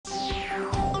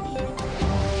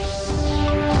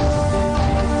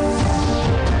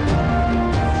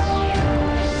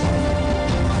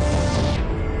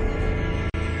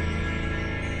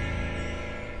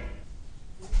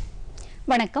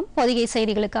வணக்கம். பொதிகை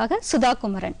செய்திகளுக்காக சுதா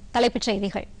குமரன். தலைப்புச்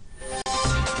செய்திகள்.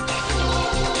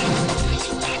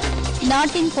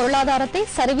 நாட்டின் பொருளாதாரத்தை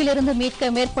சரிவிலிருந்து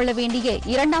மீட்க மேற்கொள்ள வேண்டிய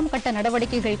இரண்டாம் கட்ட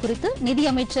நடவடிக்கைகள் குறித்து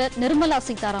நிதியமைச்சர் நிர்மலா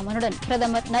சீதாராமனுடன்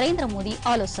பிரதமர் நரேந்திர மோடி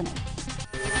ஆலோசனை.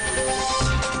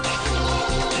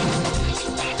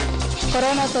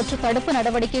 கொரோனா தொற்று தடுப்பு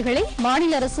நடவடிக்கைகளை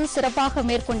மாநில அரசு சிறப்பாக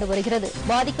மேற்கொண்டு வருகிறது.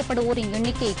 பாதிக்கப்படுவோரின்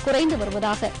எண்ணிக்கை குறைந்து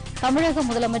வருவதாக தமிழக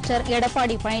முதலமைச்சர்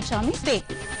எடப்பாடி பழனிசாமி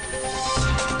பேட்டி.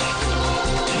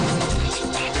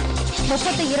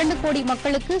 32 கோடி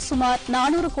மக்களுக்கு சுமார்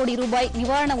 400 கோடி ரூபாய்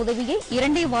நிவாரண உதவியை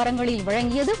 2 வாரங்களில்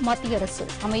வழங்கியது மத்திய அரசு.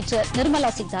 அமைச்சர் நிர்மலா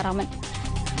சீதாராமன்.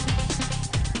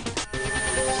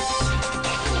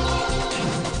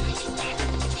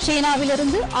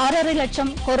 சீனாவிலிருந்து 6.5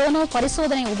 லட்சம் கொரோனா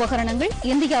பரிசோதனை உபகரணங்கள்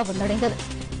இந்தியா வந்தடைந்தது.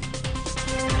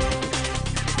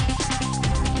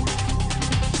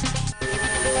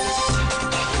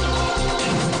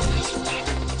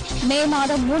 மே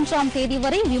மாதம் 3ஆம் தேதி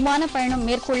வரை விமான பயணம்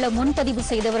மேற்கொள்ள முன்பதிவு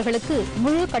செய்தவர்களுக்கு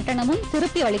முழு கட்டணமும்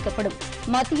திருப்பி அளிக்கப்படும்.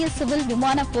 மத்திய சிவில்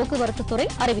விமான போக்குவரத்து துறை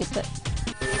அறிவிப்பு.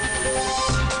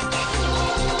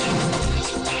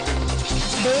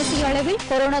 தேசிய அளவில்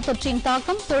கொரோனா தொற்றின்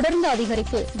தாக்கம் தொடர்ந்து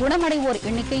அதிகரிப்பு. குணமடைவோர்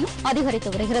எண்ணிக்கையும்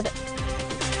அதிகரித்து வருகிறது.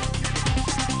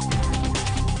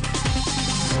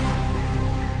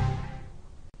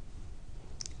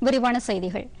 விரிவான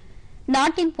செய்திகள்.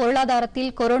 நாட்டின்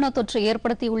பொருளாதாரத்தில் கொரோனா தொற்று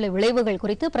ஏற்படுத்தியுள்ள விளைவுகள்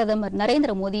குறித்து பிரதமர்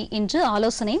நரேந்திர மோடி இன்று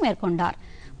ஆலோசனை மேற்கொண்டார்.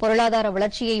 பொருளாதார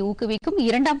வளர்ச்சியை ஊக்குவிக்கும்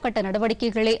 2ஆம் கட்ட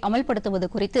நடவடிக்கைகளை அமல்படுத்துவது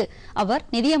குறித்து அவர்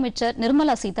நிதியமைச்சர்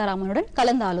நிர்மலா சீதாராமனுடன்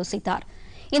கலந்து ஆலோசித்தார்.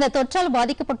 இந்த தொற்றால்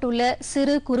பாதிக்கப்பட்டுள்ள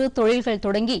சிறு குறு தொழில்கள்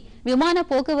தொடங்கி விமான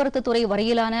போக்குவரத்து துறை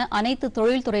வரையிலான அனைத்து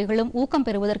தொழில்துறைகளும் ஊக்கம்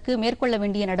பெறுவதற்கு மேற்கொள்ள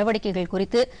வேண்டிய நடவடிக்கைகள்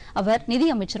குறித்து அவர்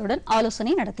நிதியமைச்சருடன்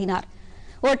ஆலோசனை நடத்தினார்.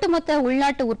 ஒட்டுமொத்த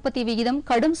உள்நாட்டு உற்பத்தி விகிதம்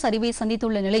கடும் சரிவை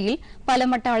சந்தித்துள்ள நிலையில் பல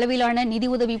மட்ட அளவிலான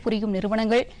நிதியுதவி புரியும்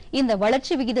நிறுவனங்கள் இந்த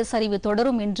வளர்ச்சி விகித சரிவு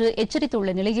தொடரும் என்று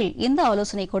எச்சரித்துள்ள நிலையில் இந்த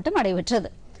ஆலோசனைக் கூட்டம் நடைபெற்றது.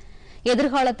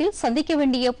 எதிர்காலத்தில் சந்திக்க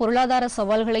வேண்டிய பொருளாதார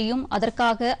சவால்களையும்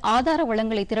அதற்காக ஆதார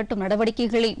வளங்களை திரட்டும்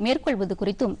நடவடிக்கைகளை மேற்கொள்வது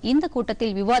குறித்தும் இந்த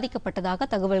கூட்டத்தில்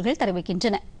விவாதிக்கப்பட்டதாக தகவல்கள்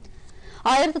தெரிவிக்கின்றன.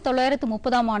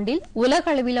 1930ஆம் ஆண்டில் உலக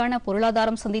அளவிலான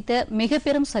பொருளாதாரம் சந்தித்த மிக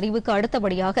பெரும் சரிவுக்கு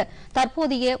அடுத்தபடியாக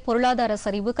தற்போதைய பொருளாதார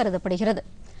சரிவு கருதப்படுகிறது.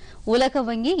 உலக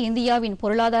வங்கி இந்தியாவின்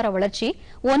பொருளாதார வளர்ச்சி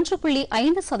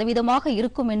 1.5%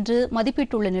 இருக்கும் என்று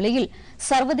மதிப்பிட்டுள்ள நிலையில்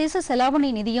சர்வதேச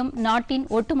செலாவணி நிதியம் நாட்டின்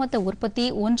ஒட்டுமொத்த உற்பத்தி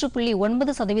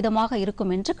 1.9%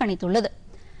 இருக்கும் என்று கணித்துள்ளது.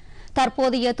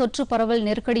 தற்போதைய தொற்று பரவல்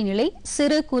நெருக்கடி நிலை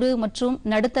சிறு குறு மற்றும்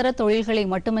நடுத்தர தொழில்களை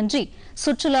மட்டுமின்றி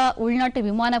சுற்றுலா, உள்நாட்டு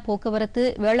விமான போக்குவரத்து,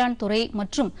 வேளாண் துறை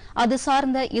மற்றும் அது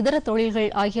சார்ந்த இதர தொழில்கள்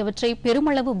ஆகியவற்றை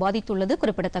பெருமளவு பாதித்துள்ளது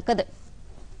குறிப்பிடத்தக்கது.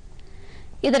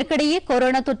 இதற்கிடையே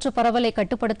கொரோனா தொற்று பரவலை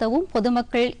கட்டுப்படுத்தவும்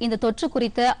பொதுமக்கள் இந்த தொற்று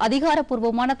குறித்த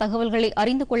அதிகாரப்பூர்வமான தகவல்களை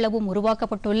அறிந்து கொள்ளவும்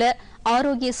உருவாக்கப்பட்டுள்ள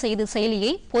ஆரோக்கிய சேது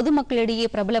செயலியை பொதுமக்களிடையே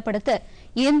பிரபலப்படுத்த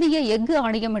இந்திய எஃகு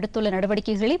ஆணையம் எடுத்துள்ள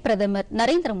நடவடிக்கைகளை பிரதமர்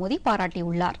நரேந்திர மோடி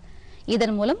பாராட்டியுள்ளார்.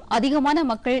 இதன் மூலம் அதிகமான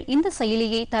மக்கள் இந்த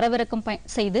செயலியை தரவிறக்கம்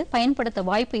செய்து பயன்படுத்த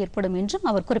வாய்ப்பு ஏற்படும் என்றும்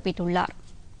அவர் குறிப்பிட்டுள்ளார்.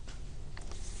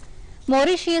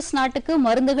 மொரீஷியஸ் நாட்டுக்கு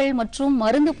மருந்துகள் மற்றும்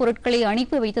மருந்து பொருட்களை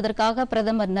அனுப்பி வைத்ததற்காக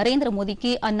பிரதமர் நரேந்திர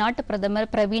மோடிக்கு அந்நாட்டு பிரதமர்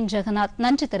பிரவீன் ஜெகநாத்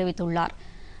நன்றி தெரிவித்துள்ளார்.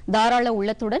 தாராள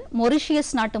உள்ளத்துடன்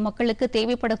மொரீஷியஸ் நாட்டு மக்களுக்கு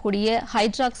தேவைப்படக்கூடிய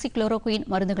ஹைட்ராக்சி குளோரோகுயின்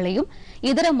மருந்துகளையும்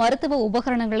இதர மருத்துவ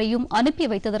உபகரணங்களையும் அனுப்பி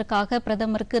வைத்ததற்காக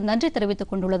பிரதமருக்கு நன்றி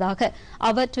தெரிவித்துக் கொண்டுள்ளதாக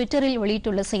அவர் டுவிட்டரில்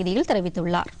வெளியிட்டுள்ள செய்தியில்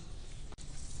தெரிவித்துள்ளார்.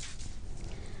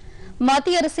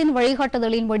 மத்திய அரசின்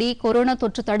வழிகாட்டுதலின்படி கொரோனா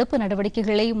தொற்று தடுப்பு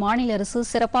நடவடிக்கைகளை மாநில அரசு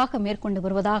சிறப்பாக மேற்கொண்டு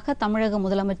வருவதாக தமிழக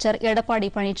முதலமைச்சர் எடப்பாடி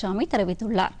பழனிசாமி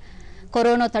தெரிவித்துள்ளார்.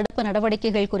 கொரோனா தடுப்பு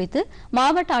நடவடிக்கைகள் குறித்து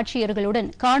மாவட்ட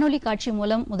ஆட்சியர்களுடன் காணொலி காட்சி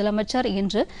மூலம் முதலமைச்சர்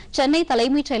இன்று சென்னை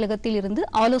தலைமைச் செயலகத்தில் இருந்து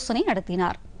ஆலோசனை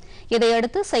நடத்தினார்.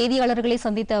 இதையடுத்து செய்தியாளர்களை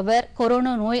சந்தித்த அவர்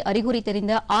கொரோனா நோய் அறிகுறி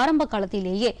தெரிந்த ஆரம்ப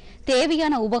காலத்திலேயே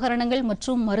தேவையான உபகரணங்கள்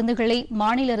மற்றும் மருந்துகளை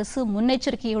மாநில அரசு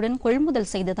முன்னெச்சரிக்கையுடன்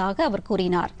கொள்முதல் செய்ததாக அவர்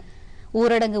கூறினார்.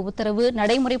 ஊரடங்கு உத்தரவு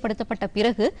நடைமுறைப்படுத்தப்பட்ட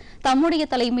பிறகு தம்முடைய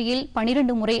தலைமையில்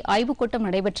 12 முறை ஆய்வுக் கூட்டம்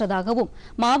நடைபெற்றதாகவும்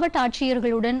மாவட்ட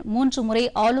ஆட்சியர்களுடன் 3 முறை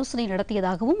ஆலோசனை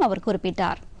நடத்தியதாகவும் அவர்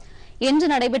குறிப்பிட்டார். இன்று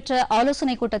நடைபெற்ற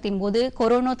ஆலோசனைக் கூட்டத்தின்போது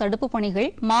கொரோனா தடுப்புப் பணிகள்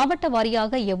மாவட்ட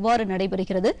வாரியாக எவ்வாறு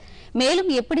நடைபெறுகிறது, மேலும்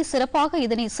எப்படி சிறப்பாக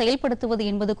இதனை செயல்படுத்துவது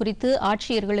என்பது குறித்து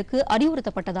ஆட்சியர்களுக்கு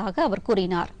அறிவுறுத்தப்பட்டதாக அவர்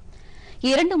கூறினார்.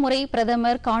 2 முறை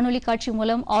பிரதமர் காணொலி காட்சி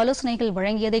மூலம் ஆலோசனைகள்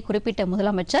வழங்கியதை குறிப்பிட்ட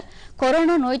முதலமைச்சர்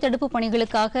கொரோனா நோய் தடுப்பு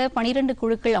பணிகளுக்காக 12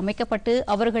 குழுக்கள் அமைக்கப்பட்டு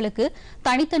அவர்களுக்கு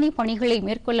தனித்தனி பணிகளை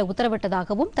மேற்கொள்ள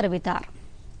உத்தரவிட்டதாகவும் தெரிவித்தார்.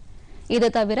 இது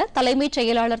தவிர தலைமைச்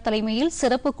செயலாளர் தலைமையில்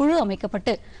சிறப்பு குழு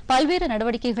அமைக்கப்பட்டு பல்வேறு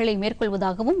நடவடிக்கைகளை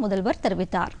மேற்கொள்வதாகவும் முதல்வர்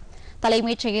தெரிவித்தார்.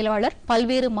 தலைமைச் செயலாளர்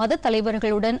பல்வேறு மத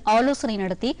தலைவர்களுடன் ஆலோசனை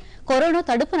நடத்தி கொரோனா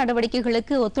தடுப்பு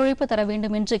நடவடிக்கைகளுக்கு ஒத்துழைப்பு தர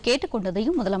வேண்டும் என்று கேட்டுக்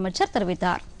கொண்டதையும் முதலமைச்சர்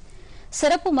தெரிவித்தார்.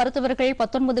 சிறப்பு மருத்துவர்கள்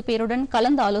 19 பேருடன்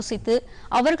கலந்து ஆலோசித்து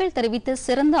அவர்கள் தெரிவித்த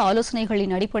சிறந்த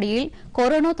ஆலோசனைகளின் அடிப்படையில்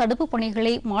கொரோனா தடுப்பு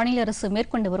பணிகளை மாநில அரசு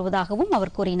மேற்கொண்டு வருவதாகவும்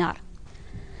அவர் கூறினார்.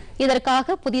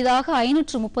 இதற்காக புதிதாக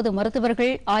 530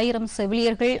 மருத்துவர்கள், 1000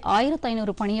 செவிலியர்கள்,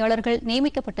 1500 பணியாளர்கள்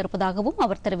நியமிக்கப்பட்டிருப்பதாகவும்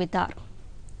அவர் தெரிவித்தார்.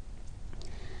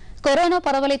 கொரோனா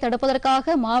பரவலை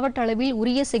தடுப்பதற்காக மாவட்ட அளவில்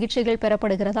உரிய சிகிச்சைகள்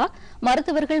பெறப்படுகிறதா,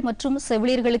 மருத்துவர்கள் மற்றும்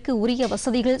செவிலியர்களுக்கு உரிய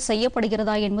வசதிகள்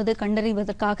செய்யப்படுகிறதா என்பது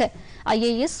கண்டறிவதற்காக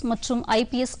IAS மற்றும்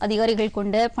IPS அதிகாரிகள்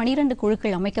கொண்ட 12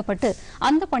 குழுக்கள் அமைக்கப்பட்டு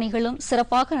அந்த பணிகளும்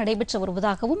சிறப்பாக நடைபெற்று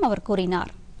வருவதாகவும் அவர்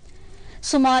கூறினார்.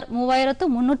 சுமார்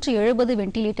 3370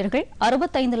 வெண்டிலேட்டர்கள்,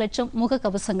 65 லட்சம்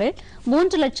முகக்கவசங்கள்,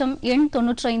 3 லட்சம் எண்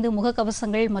 95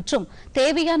 முகக்கவசங்கள் மற்றும்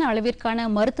தேவையான அளவிற்கான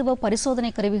மருத்துவ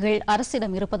பரிசோதனை கருவிகள்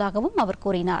அரசிடம் இருப்பதாகவும் அவர்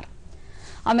கூறினார்.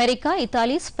 அமெரிக்கா,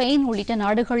 இத்தாலி, ஸ்பெயின் உள்ளிட்ட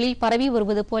நாடுகளில் பரவி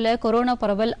வருவது போல கொரோனா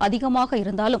பரவல் அதிகமாக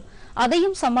இருந்தாலும்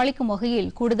அதையும் சமாளிக்கும் வகையில்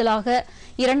கூடுதலாக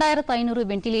 2500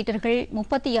 வெண்டிலேட்டர்கள்,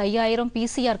 35,000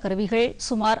 PCR கருவிகள்,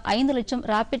 சுமார் 5 லட்சம்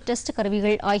ரேபிட் டெஸ்ட்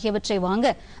கருவிகள் ஆகியவற்றை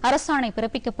வாங்க அரசாணை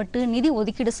பிறப்பிக்கப்பட்டு நிதி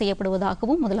ஒதுக்கீடு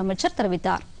செய்யப்படுவதாகவும் முதலமைச்சர்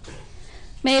தெரிவித்தார்.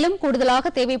 மேலும்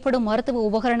கூடுதலாக தேவைப்படும் மருத்துவ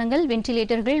உபகரணங்கள்,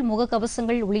 வெண்டிலேட்டர்கள்,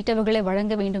 முகக்கவசங்கள் உள்ளிட்டவைகளை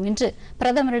வழங்க வேண்டும் என்று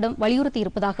பிரதமரிடம்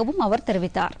வலியுறுத்தியிருப்பதாகவும் அவர்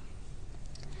தெரிவித்தார்.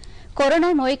 கொரோனா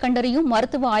நோய் கண்டறியும்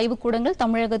மருத்துவ ஆய்வுக்கூடங்கள்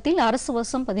தமிழகத்தில் அரசு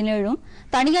வசம் 17ம்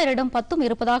தனியாரிடம் 10ம்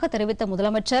இருப்பதாக தெரிவித்த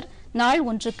முதலமைச்சர் நாள்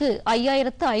ஒன்றுக்கு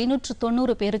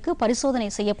 5590 பேருக்கு பரிசோதனை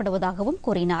செய்யப்படுவதாகவும்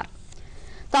கூறினார்.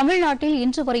 தமிழ்நாட்டில்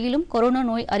இன்று வரையிலும் கொரோனா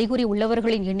நோய் அறிகுறி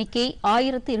உள்ளவர்களின் எண்ணிக்கை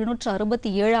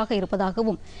 1267ஆக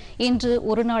இருப்பதாகவும் இன்று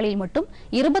ஒரு நாளில் மட்டும்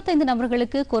 25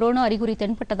 நபர்களுக்கு கொரோனா அறிகுறி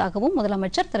தென்பட்டதாகவும்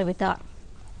முதலமைச்சர் தெரிவித்தார்.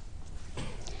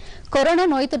 கொரோனா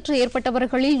நோய் தொற்று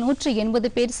ஏற்பட்டவர்களில் 180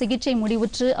 பேர் சிகிச்சை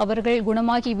முடிவுற்று அவர்கள்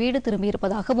குணமாகி வீடு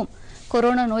திரும்பியிருப்பதாகவும்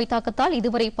கொரோனா நோய் தாக்கத்தால்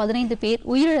இதுவரை 15 பேர்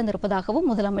உயிரிழந்திருப்பதாகவும்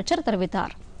முதலமைச்சர்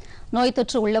தெரிவித்தார். நோய்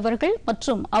தொற்று உள்ளவர்கள்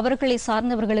மற்றும் அவர்களை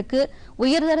சார்ந்தவர்களுக்கு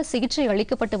உயர்தர சிகிச்சை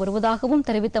அளிக்கப்பட்டு வருவதாகவும்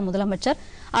தெரிவித்த முதலமைச்சர்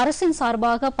அரசின்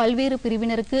சார்பாக பல்வேறு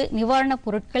பிரிவினருக்கு நிவாரணப்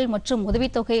பொருட்கள் மற்றும்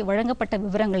உதவித்தொகை வழங்கப்பட்ட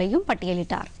விவரங்களையும்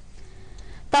பட்டியலிட்டார்.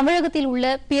 தமிழகத்தில் உள்ள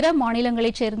பிற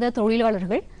மாநிலங்களைச் சேர்ந்த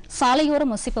தொழிலாளர்கள்,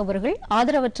 சாலையோரம் வசிப்பவர்கள்,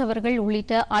 ஆதரவற்றவர்கள்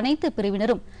உள்ளிட்ட அனைத்து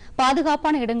பிரிவினரும்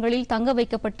பாதுகாப்பான இடங்களில் தங்க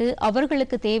வைக்கப்பட்டு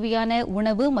அவர்களுக்கு தேவையான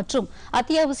உணவு மற்றும்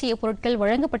அத்தியாவசிய பொருட்கள்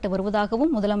வழங்கப்பட்டு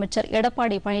வருவதாகவும் முதலமைச்சர்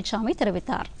எடப்பாடி பழனிசாமி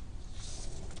தெரிவித்தார்.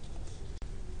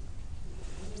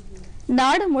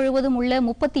 நாடு முழுவதும் உள்ள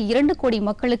 32 கோடி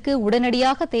மக்களுக்கு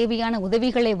உடனடியாக தேவையான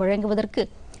உதவிகளை வழங்குவதற்கு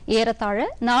ஏறத்தாழ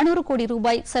 400 கோடி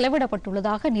ரூபாய்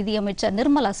செலவிடப்பட்டுள்ளதாக நிதியமைச்சர்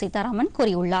நிர்மலா சீதாராமன்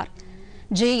கூறியுள்ளார்.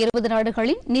 G20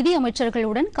 நாடுகளின் நிதி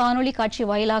அமைச்சர்களுடன் காணொலி காட்சி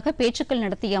வாயிலாக பேச்சுக்கள்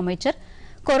நடத்திய அமைச்சர்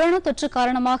கொரோனா தொற்று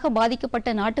காரணமாக பாதிக்கப்பட்ட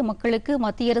நாட்டு மக்களுக்கு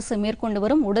மத்திய அரசு மேற்கொண்டு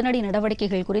வரும் உடனடி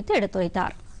நடவடிக்கைகள் குறித்து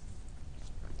எடுத்துரைத்தார்.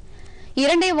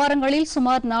 2 வாரங்களில்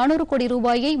சுமார் 400 கோடி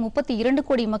ரூபாயை 32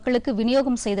 கோடி மக்களுக்கு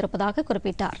விநியோகம் செய்திருப்பதாக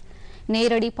குறிப்பிட்டார்.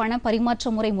 நேரடி பண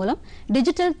பரிமாற்ற முறை மூலம்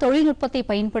டிஜிட்டல் தொழில்நுட்பத்தை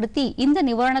பயன்படுத்தி இந்த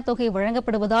நிவாரணத் தொகை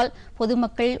வழங்கப்படுவதால்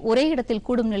பொதுமக்கள் ஒரே இடத்தில்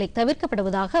கூடும் நிலை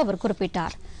தவிர்க்கப்படுவதாக அவர்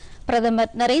குறிப்பிட்டார்.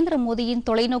 பிரதமர் நரேந்திர மோடியின்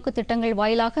தொலைநோக்கு திட்டங்கள்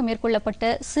வாயிலாக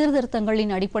மேற்கொள்ளப்பட்ட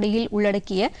சீர்திருத்தங்களின் அடிப்படையில்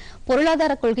உள்ளடக்கிய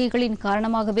பொருளாதார கொள்கைகளின்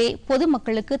காரணமாகவே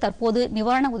பொதுமக்களுக்கு தற்போது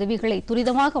நிவாரண உதவிகளை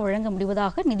துரிதமாக வழங்க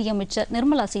முடிவதாக நிதியமைச்சர்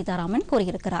நிர்மலா சீதாராமன்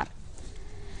கூறியிருக்கிறார்.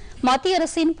 மத்திய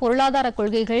அரசின் பொருளாதார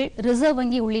கொள்கைகள், ரிசர்வ்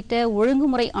வங்கி உள்ளிட்ட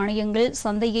ஒழுங்குமுறை ஆணையங்கள்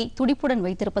சந்தையை துடிப்புடன்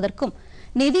வைத்திருப்பதற்கும்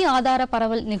நிதி ஆதார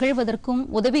பரவல் நிகழ்வதற்கும்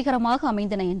உதவிகரமாக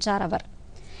அமைந்தன என்றார் அவர்.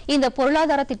 இந்த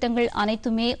பொருளாதார திட்டங்கள்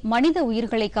அனைத்துமே மனித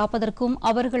உயிர்களை காப்பதற்கும்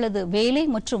அவர்களது வேலை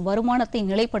மற்றும் வருமானத்தை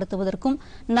நிலைப்படுத்துவதற்கும்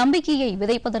நம்பிக்கையை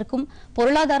விதைப்பதற்கும்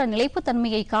பொருளாதார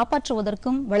நிலைப்புத்தன்மையை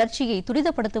காப்பாற்றுவதற்கும் வளர்ச்சியை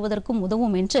துரிதப்படுத்துவதற்கும்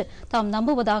உதவும் என்று தாம்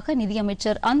நம்புவதாக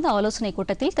நிதியமைச்சர் அந்த ஆலோசனைக்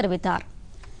கூட்டத்தில் தெரிவித்தார்.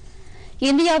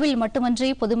 இந்தியாவில் மட்டுமன்றி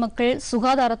பொதுமக்கள்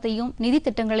சுகாதாரத்தையும் நிதி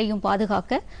திட்டங்களையும்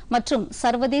பாதுகாக்க மற்றும்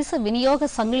சர்வதேச விநியோக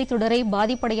சங்கிலி தொடரை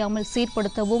பாதிப்படையாமல்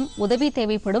சீர்படுத்தவும் உதவி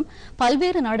தேவைப்படும்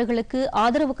பல்வேறு நாடுகளுக்கு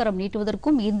ஆதரவு கரம்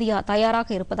நீட்டுவதற்கும் இந்தியா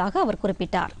தயாராக இருப்பதாக அவர்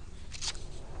குறிப்பிட்டார்.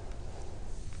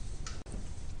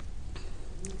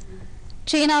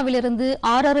 சீனாவிலிருந்து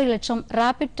 6.5 லட்சம்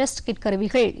ரேபிட் டெஸ்ட் கிட்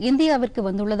கருவிகள் இந்தியாவிற்கு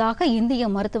வந்துள்ளதாக இந்திய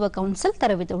மருத்துவ கவுன்சில்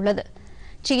தெரிவித்துள்ளது.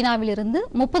 சீனாவிலிருந்து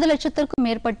 30 லட்சத்திற்கும்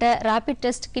மேற்பட்ட ரேபிட்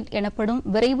டெஸ்ட் கிட் எனப்படும்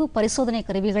விரைவு பரிசோதனை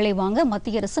கருவிகளை வாங்க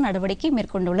மத்திய அரசு நடவடிக்கை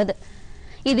மேற்கொண்டுள்ளது.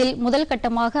 இதில் முதல்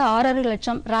கட்டமாக 6.5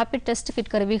 லட்சம் ரேபிட் டெஸ்ட் கிட்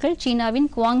கருவிகள் சீனாவின்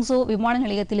குவாங்சோ விமான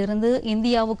நிலையத்திலிருந்து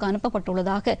இந்தியாவுக்கு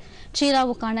அனுப்பப்பட்டுள்ளதாக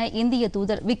சீனாவுக்கான இந்திய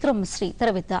தூதர் விக்ரம் மிஸ்ரி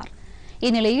தெரிவித்தார்.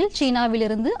 இந்நிலையில்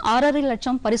சீனாவிலிருந்து 6.5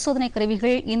 லட்சம் பரிசோதனை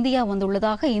கருவிகள் இந்தியா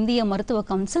வந்துள்ளதாக இந்திய மருத்துவ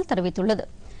கவுன்சில் தெரிவித்துள்ளது.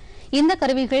 இந்த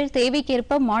கருவிகள்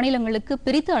தேவைக்கேற்ப மாநிலங்களுக்கு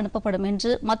பிரித்து அனுப்பப்படும்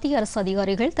என்று மத்திய அரசு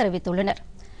அதிகாரிகள் தெரிவித்துள்ளனர்.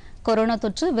 கொரோனா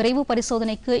தொற்று விரைவு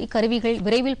பரிசோதனைக்கு இக்கருவிகள்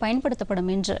விரைவில்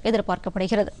பயன்படுத்தப்படும் என்று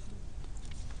எதிர்பார்க்கப்படுகிறது.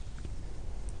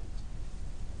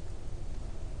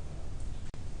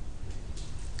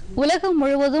 உலகம்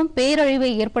முழுவதும் பேரழிவை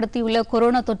ஏற்படுத்தியுள்ள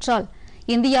கொரோனா தொற்றால்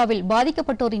இந்தியாவில்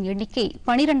பாதிக்கப்பட்டோரின் எண்ணிக்கை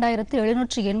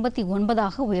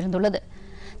 12,789 உயர்ந்துள்ளது.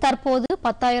 தற்போது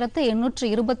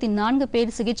 10,824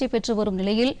 பேர் சிகிச்சை பெற்று வரும்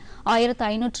நிலையில்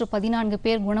 1,514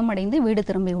 பேர் குணமடைந்து வீடு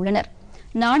திரும்பியுள்ளனர்.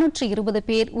 420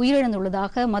 பேர்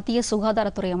உயிரிழந்துள்ளதாக மத்திய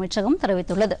சுகாதாரத்துறை அமைச்சகம்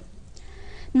தெரிவித்துள்ளது.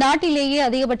 நாட்டிலேயே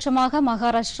அதிகபட்சமாக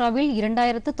மகாராஷ்டிராவில்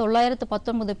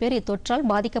 2,919 பேர் இத்தொற்றால்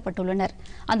பாதிக்கப்பட்டுள்ளனர்.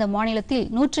 அந்த மாநிலத்தில்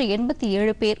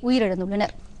 187 பேர்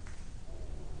உயிரிழந்துள்ளனர்.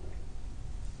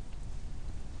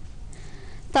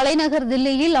 தலைநகர்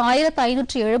தில்லியில்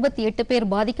 1,578 பேர்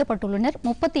பாதிக்கப்பட்டுள்ளனர்.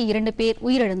 32 பேர்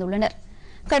உயிரிழந்துள்ளனர்.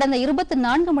 கடந்த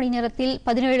 24 மணி நேரத்தில்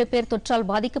 17 பேர் தொற்றால்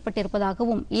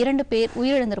பாதிக்கப்பட்டிருப்பதாகவும் 2 பேர்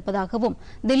உயிரிழந்திருப்பதாகவும்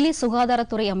தில்லி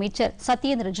சுகாதாரத்துறை அமைச்சர்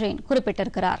சத்யேந்திர ஜெயின்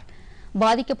குறிப்பிட்டிருக்கிறார்.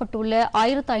 பாதிக்கப்பட்டுள்ள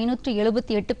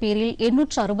 1,578 பேரில்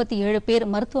 867 பேர்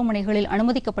மருத்துவமனைகளில்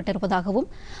அனுமதிக்கப்பட்டிருப்பதாகவும்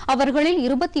அவர்களில்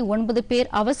 29 பேர்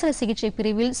அவசர சிகிச்சை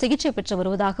பிரிவில் சிகிச்சை பெற்று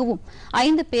வருவதாகவும்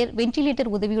 5 பேர்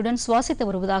வெண்டிலேட்டர் உதவியுடன் சுவாசித்து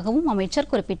வருவதாகவும் அமைச்சர்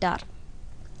குறிப்பிட்டார்.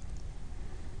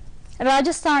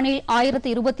 ராஜஸ்தானில்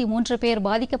 1,023 பேர்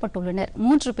பாதிக்கப்பட்டுள்ளனர்.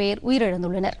 3 பேர்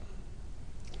உயிரிழந்துள்ளனர்.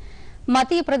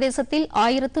 மத்திய பிரதேசத்தில்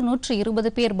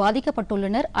 1,120 பேர்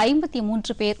பாதிக்கப்பட்டுள்ளனர்.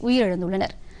 53 பேர்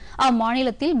உயிரிழந்துள்ளனர்.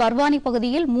 அம்மாநிலத்தில் பர்வானி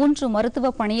பகுதியில் 3 மருத்துவ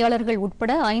பணியாளர்கள்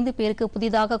உட்பட 5 பேருக்கு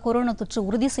புதிதாக கொரோனா தொற்று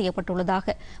உறுதி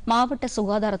செய்யப்பட்டுள்ளதாக மாவட்ட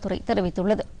சுகாதாரத்துறை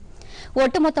தெரிவித்துள்ளது.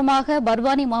 ஒட்டுமொத்தமாக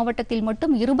பர்வானி மாவட்டத்தில்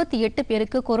மட்டும் 28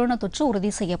 பேருக்கு கொரோனா தொற்று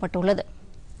உறுதி செய்யப்பட்டுள்ளது.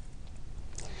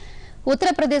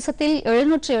 உத்தரப்பிரதேசத்தில்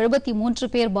 773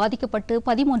 பேர் பாதிக்கப்பட்டு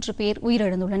 13 பேர்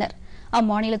உயிரிழந்துள்ளனர்.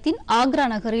 அம்மாநிலத்தின் ஆக்ரா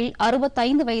நகரில்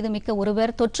 65 வயது மிக்க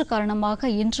ஒருவர் தொற்று காரணமாக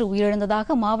இன்று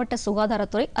உயிரிழந்ததாக மாவட்ட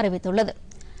சுகாதாரத்துறை அறிவித்துள்ளது.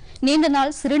 நீண்ட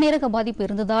நாள் சிறுநீரக பாதிப்பு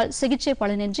இருந்ததால் சிகிச்சை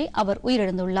பலனின்றி அவர்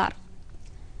உயிரிழந்துள்ளார்.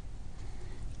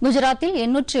 குஜராத்தில்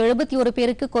 871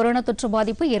 பேருக்கு கொரோனா தொற்று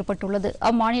பாதிப்பு ஏற்பட்டுள்ளது.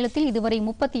 அம்மாநிலத்தில் இதுவரை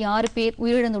 36 பேர்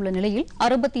உயிரிழந்துள்ள நிலையில்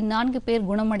 64 பேர்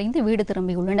குணமடைந்து வீடு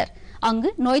திரும்பியுள்ளனர்.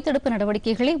 அங்கு நோய் தடுப்பு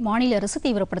நடவடிக்கைகளை மாநில அரசு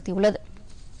தீவிரப்படுத்தியுள்ளது.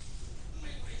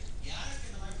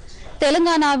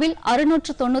 தெலுங்கானாவில்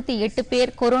 698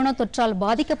 பேர் கொரோனா தொற்றால்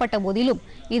பாதிக்கப்பட்ட போதிலும்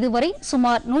இதுவரை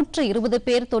சுமார் 120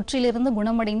 பேர் தொற்றிலிருந்து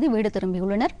குணமடைந்து வீடு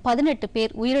திரும்பியுள்ளனர். 18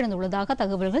 பேர் உயிரிழந்துள்ளதாக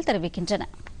தகவல்கள் தெரிவிக்கின்றன.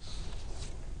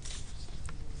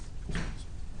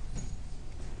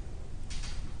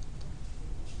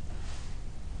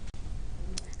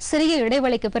 சிறிய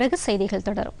இடைவெளிக்கு பிறகு செய்திகள்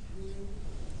தொடரும்.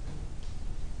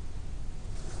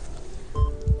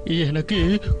 எனக்கு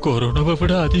கொரோனாவை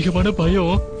விட அதிகமான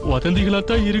பயம் வதந்திகளா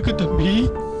தான் இருக்கு தம்பி.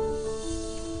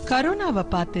 கரோனாவை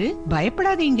பார்த்து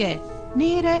பயப்படாதீங்க.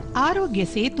 நேர ஆரோக்கிய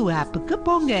சேது ஆப்புக்கு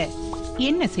போங்க.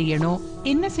 என்ன செய்யணும்,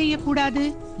 என்ன செய்யக்கூடாது,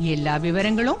 எல்லா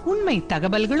விவரங்களும் உண்மை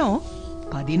தகவல்களும்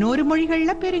 11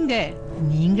 மொழிகள்ல பெறுங்க.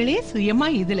 நீங்களே சுயமா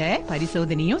இதுல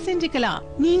பரிசோதனையும் செஞ்சுக்கலாம்.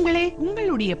 நீங்களே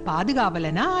உங்களுடைய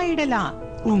பாதுகாவலனா ஆயிடலாம்.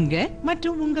 உங்க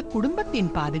மற்றும் உங்க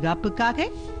குடும்பத்தின் பாதுகாப்புக்காக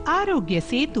ஆரோக்கிய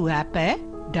சேது ஆப்பை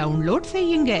டவுன்லோட்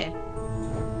செய்யுங்க.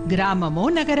 கிராமமோ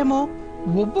நகரமோ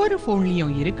ஒவ்வொரு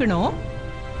போன்லயும் இருக்கணும்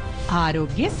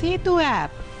ஆரோக்கிய சேது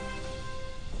ஆப்.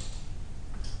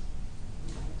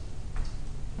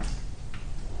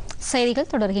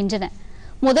 செய்திகள் தொடர்கின்றன.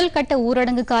 முதல் கட்ட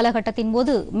ஊரடங்கு காலகட்டத்தின்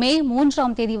போது மே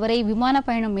 3ஆம் தேதி வரை விமான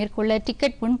பயணம் மேற்கொள்ள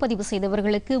டிக்கெட் முன்பதிவு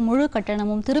செய்தவர்களுக்கு முழு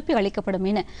கட்டணமும் திருப்பி அளிக்கப்படும்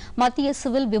என மத்திய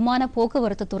சிவில் விமான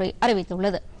போக்குவரத்து துறை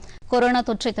அறிவித்துள்ளது. கொரோனா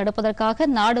தொற்றை தடுப்பதற்காக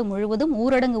நாடு முழுவதும்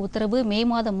ஊரடங்கு உத்தரவு மே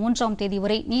மாதம் 3ஆம் தேதி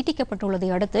வரை நீட்டிக்கப்பட்டுள்ளதை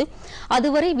அடுத்து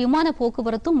அதுவரை விமான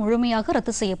போக்குவரத்தும் முழுமையாக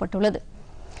ரத்து செய்யப்பட்டுள்ளது.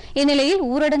 இந்நிலையில்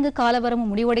ஊரடங்கு காலவரம்பு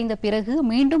முடிவடைந்த பிறகு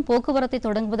மீண்டும் போக்குவரத்தை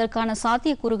தொடங்குவதற்கான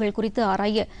சாத்தியக்கூறுகள் குறித்து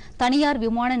ஆராய தனியார்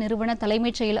விமான நிறுவன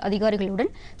தலைமைச் செயல்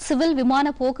அதிகாரிகளுடன் சிவில்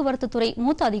விமான போக்குவரத்து துறை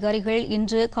மூத்த அதிகாரிகள்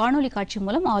இன்று காணொலி காட்சி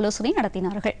மூலம் ஆலோசனை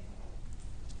நடத்தினார்கள்.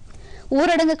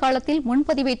 ஊரடங்கு காலத்தில்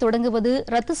முன்பதிவை தொடங்குவது,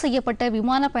 ரத்து செய்யப்பட்ட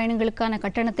விமான பயணங்களுக்கான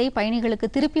கட்டணத்தை பயணிகளுக்கு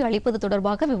திருப்பி அளிப்பது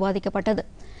தொடர்பாக விவாதிக்கப்பட்டது.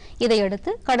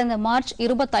 இதையடுத்து கடந்த மார்ச்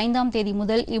 25ஆம் தேதி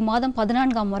முதல் இம்மாதம்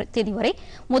 14ஆம் தேதி வரை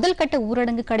முதல் கட்ட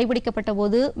ஊரடங்கு கடைபிடிக்கப்பட்ட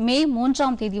போது மே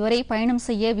 3ஆம் தேதி வரை பயணம்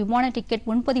செய்ய விமான டிக்கெட்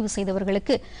முன்பதிவு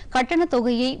செய்தவர்களுக்கு கட்டணத்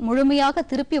தொகையை முழுமையாக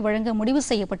திருப்பி வழங்க முடிவு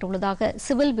செய்யப்பட்டுள்ளதாக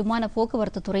சிவில் விமான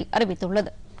போக்குவரத்து துறை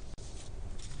அறிவித்துள்ளது.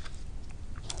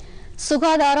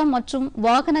 சுகாதாரம் மற்றும்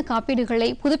வாகன காப்பீடுகளை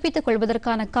புதுப்பித்துக்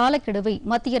கொள்வதற்கான காலக்கெடுவை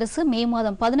மத்திய அரசு மே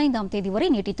மாதம் 15ஆம் தேதி வரை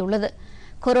நீட்டித்துள்ளது.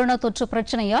 கொரோனா தொற்று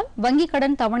பிரச்சினையால் வங்கிக்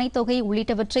கடன் தவணைத் தொகை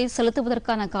உள்ளிட்டவற்றை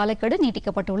செலுத்துவதற்கான காலக்கெடு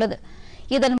நீட்டிக்கப்பட்டுள்ளது.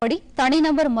 இதன்படி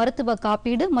தனிநபர் மருத்துவ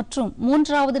காப்பீடு மற்றும்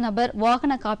 3வது நபர்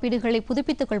வாகன காப்பீடுகளை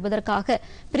புதுப்பித்துக் கொள்வதற்காக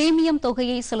பிரீமியம்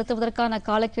தொகையை செலுத்துவதற்கான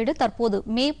காலக்கெடு தற்போது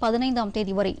மே 15ஆம்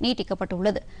தேதி வரை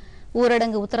நீட்டிக்கப்பட்டுள்ளது.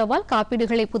 ஊரடங்கு உத்தரவால்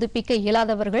காப்பீடுகளை புதுப்பிக்க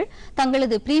இயலாதவர்கள்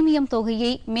தங்களது பிரீமியம்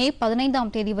தொகையை மே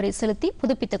 15ஆம் தேதி வரை செலுத்தி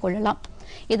புதுப்பித்துக் கொள்ளலாம்.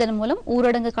 இதன் மூலம்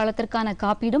ஊரடங்கு காலத்திற்கான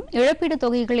காப்பீடும் இழப்பீடு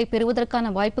தொகைகளை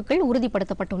பெறுவதற்கான வாய்ப்புகள்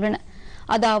உறுதிப்படுத்தப்பட்டுள்ளன.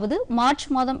 அதாவது மார்ச்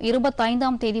மாதம்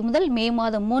 25ஆம் தேதி முதல் மே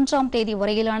மாதம் 3ஆம் தேதி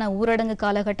வரையிலான ஊரடங்கு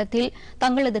காலகட்டத்தில்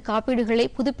தங்களது காப்பீடுகளை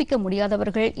புதுப்பிக்க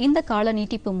முடியாதவர்கள் இந்த கால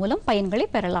நீட்டிப்பு மூலம் பயன்களை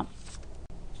பெறலாம்.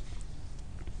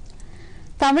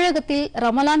 தமிழகத்தில்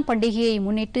ரமலான் பண்டிகையை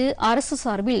முன்னிட்டு அரசு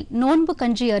சார்பில் நோன்பு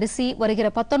கஞ்சி அரிசி வருகிற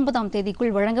 19ஆம்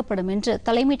தேதிக்குள் வழங்கப்படும் என்று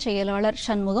தலைமைச் செயலாளர்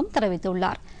சண்முகம்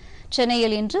தெரிவித்துள்ளார்.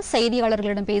 சென்னையில் இன்று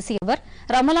செய்தியாளர்களிடம் பேசிய அவர்,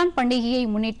 ரமலான் பண்டிகையை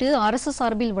முன்னிட்டு அரசு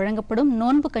சார்பில் வழங்கப்படும்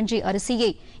நோன்பு கஞ்சி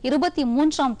அரிசியை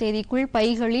 23ஆம் தேதிக்குள்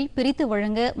பைகளில் பிரித்து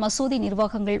வழங்க மசூதி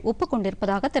நிர்வாகங்கள் ஒப்புக்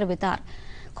கொண்டிருப்பதாக தெரிவித்தார்.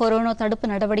 கொரோனா தடுப்பு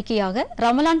நடவடிக்கையாக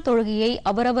ரமலான் தொழுகையை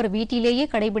அவரவர் வீட்டிலேயே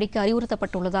கடைபிடிக்க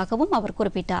அறிவுறுத்தப்பட்டுள்ளதாகவும் அவர்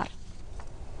குறிப்பிட்டார்.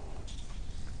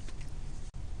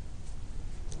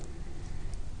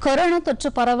 கொரோனா தொற்று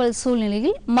பரவல்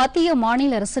சூழ்நிலையில் மத்திய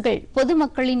மாநில அரசுகள்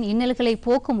பொதுமக்களின் இன்னல்களை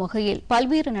போக்கும் வகையில்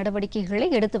பல்வேறு நடவடிக்கைகளை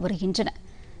எடுத்து வருகின்றன.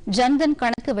 ஜன்தன்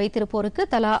கணக்கு வைத்திருப்போருக்கு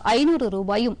தலா 500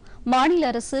 ரூபாயும், மாநில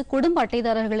அரசு குடும்ப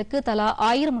அட்டைதாரர்களுக்கு தலா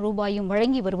 1000 ரூபாயும்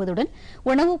வழங்கி வருவதுடன்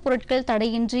உணவுப் பொருட்கள்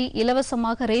தடையின்றி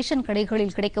இலவசமாக ரேஷன்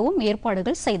கடைகளில் கிடைக்கவும்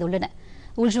ஏற்பாடுகள் செய்துள்ளன.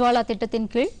 உஜ்வாலா திட்டத்தின்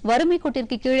கீழ் வறுமை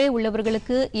கோட்டிற்கு கீழே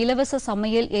உள்ளவர்களுக்கு இலவச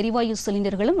சமையல் எரிவாயு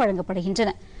சிலிண்டர்களும்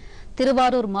வழங்கப்படுகின்றன.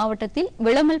 திருவாரூர் மாவட்டத்தில்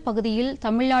விளமல் பகுதியில்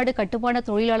தமிழ்நாடு கட்டுமான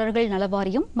தொழிலாளர்கள்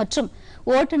நலவாரியம் மற்றும்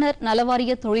ஓட்டுநர்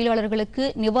நலவாரிய தொழிலாளர்களுக்கு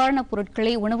நிவாரணப்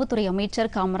பொருட்களை உணவுத்துறை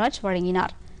அமைச்சர் காமராஜ்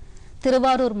வழங்கினார்.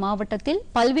 திருவாரூர் மாவட்டத்தில்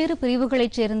பல்வேறு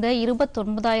பிரிவுகளைச் சேர்ந்த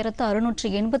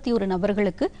 29,681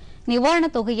 நபர்களுக்கு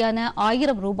நிவாரணத் தொகையான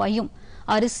 1000 ரூபாயும்,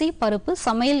 அரிசி, பருப்பு,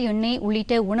 சமையல் எண்ணெய்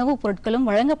உள்ளிட்ட உணவுப் பொருட்களும்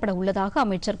வழங்கப்பட உள்ளதாக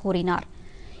அமைச்சர் கூறினார்.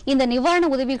 இந்த நிவாரண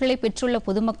உதவிகளை பெற்றுள்ள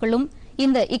பொதுமக்களும்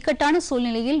இந்த இக்கட்டான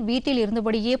சூழ்நிலையில் வீட்டில்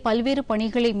இருந்தபடியே பல்வேறு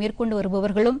பணிகளை மேற்கொண்டு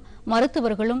வருபவர்களும்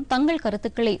மருத்துவர்களும் தங்கள்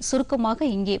கருத்துக்களை சுருக்கமாக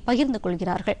இங்கே பகிர்ந்து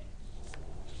கொள்கிறார்கள்.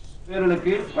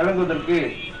 பேர்களுக்கு வழங்குவதற்கு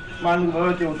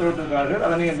முதலமைச்சர் உத்தரவிட்டிருக்கிறார்கள்.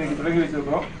 அதனை இன்றைக்கு தொடங்கி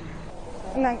வைத்திருக்கிறோம்.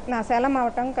 நான் சேலம்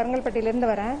மாவட்டம்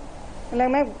கருங்கல்பட்டியிலிருந்து வரேன்.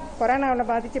 எல்லாமே கொரோனாவில்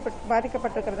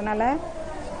பாதிக்கப்பட்டிருக்கிறதுனால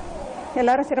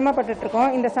எல்லாரும் சிரமப்பட்டு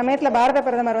இருக்கோம். இந்த சமயத்தில் பாரத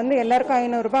பிரதமர் எல்லாருக்கும்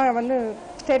 500 ரூபாய்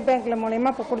ஸ்டேட் பேங்க்ல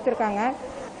மூலமா இப்போ கொடுத்துருக்காங்க.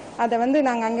 அதை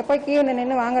நாங்கள் அங்கே போய் கியூ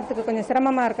நின்று வாங்குறதுக்கு கொஞ்சம்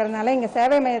சிரமமாக இருக்கிறதுனால இங்கே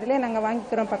சேவை மையத்திலே நாங்கள்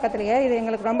வாங்கிக்கிறோம் பக்கத்துலேயே. இது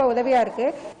எங்களுக்கு ரொம்ப உதவியாக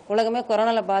இருக்குது. உலகமே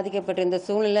கொரோனாவில் பாதிக்கப்பட்ட இந்த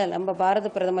சூழ்நிலை நம்ம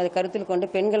பாரத பிரதமர் கருத்தில் கொண்டு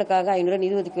பெண்களுக்காக 500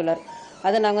 நிதி ஒதுக்கியுள்ளார்.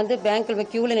 அதை நாங்கள் பேங்க்கில்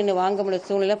கியூவில் நின்று வாங்க முடியாத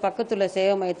சூழ்நிலை பக்கத்துள்ள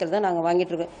சேவை மையத்தில் தான் நாங்கள்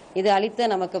வாங்கிட்டு இருக்கோம். இது அளித்த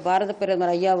நமக்கு பாரத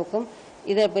பிரதமர் ஐயாவுக்கும்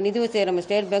இதை இப்போ நிதி செய்கிற நம்ம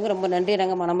ஸ்டேட் பேங்க் ரொம்ப நன்றி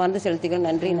நாங்கள் மனமார்ந்து செலுத்திக்கிறோம்.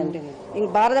 நன்றி.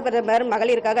 எங்கள் பாரத பிரதமர்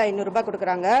மகளிருக்காக 500 ரூபாய்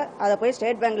கொடுக்குறாங்க. அதை போய்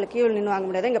ஸ்டேட் பேங்க்கில் கியூவில் நின்று வாங்க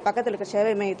முடியாது. எங்கள் பக்கத்தில் இருக்க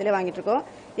சேவை மையத்திலே வாங்கிட்டு இருக்கோம்.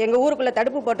 எங்கள் ஊருக்குள்ளே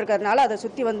தடுப்பு போட்டிருக்கிறதுனால அதை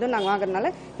சுற்றி நாங்கள்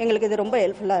வாங்குறதுனால எங்களுக்கு இது ரொம்ப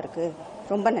ஹெல்ப்ஃபுல்லாக இருக்குது.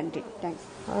 ரொம்ப நன்றி. தேங்க்ஸ்.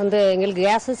 எங்களுக்கு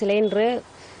கேஸு, சிலிண்டரு,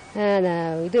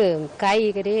 இது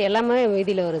காய்கறி எல்லாமே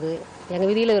வீதியில் வருது. எங்கள்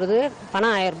வீதியில் வருது.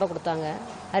 பணம் 1000 ரூபாய் கொடுத்தாங்க.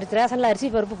 ரேஷனில் அரிசி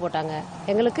பருப்பு போட்டாங்க.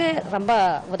 எங்களுக்கு ரொம்ப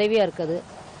உதவியாக இருக்குது.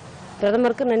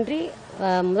 பிரதமருக்கு நன்றி,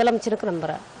 முதலமைச்சருக்கு ரொம்ப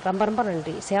ரொம்ப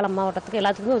நன்றி. சேலம் மாவட்டத்துக்கு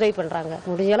எல்லாத்துக்குமே உதவி பண்ணுறாங்க,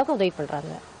 முடிஞ்ச அளவுக்கு உதவி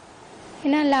பண்ணுறாங்க.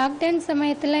 ஏன்னா லாக்டவுன்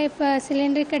சமயத்தில் இப்போ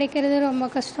சிலிண்டர் கிடைக்கிறது ரொம்ப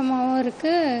கஷ்டமாகவும்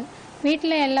இருக்குது.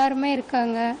 வீட்டில் எல்லாருமே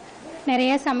இருக்காங்க,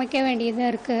 நிறைய சமைக்க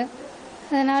வேண்டியதாக இருக்குது.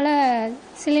 அதனால்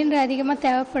சிலிண்டர் அதிகமாக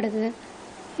தேவைப்படுது.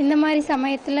 இந்த மாதிரி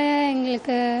சமயத்தில்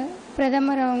எங்களுக்கு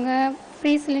பிரதமர் அவங்க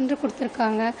ஃப்ரீ சிலிண்டர்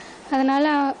கொடுத்துருக்காங்க.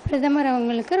 அதனால் பிரதமர்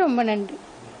அவங்களுக்கு ரொம்ப நன்றி.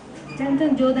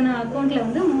 ஜன்தன் ஜோதனா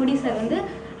அக்கௌண்ட்டில் மோடி சார்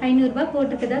 500 ரூபாய்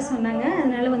போட்டுக்கதா சொன்னாங்க.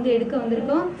 அதனால் எடுக்க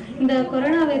வந்திருக்கோம். இந்த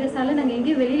கொரோனா வைரஸால் நாங்கள்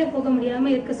எங்கேயும் வெளியில் போக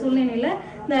முடியாமல் இருக்க சூழ்நிலையில்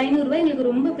இந்த 500 ரூபாய் எங்களுக்கு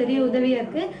ரொம்ப பெரிய உதவியாக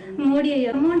இருக்குது. மோடி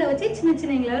அமௌண்ட்டை வச்சு சின்ன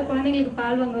சின்ன எங்களால் குழந்தைங்களுக்கு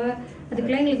பால் வாங்க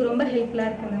அதுக்கெல்லாம் எங்களுக்கு ரொம்ப ஹெல்ப்ஃபுல்லாக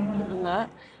இருக்குங்க.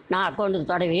 நான்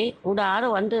அக்கௌண்ட்டுக்கு தடவி விடாத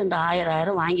இந்த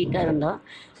 1000 வாங்கிட்டே இருந்தோம்.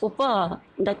 இப்போ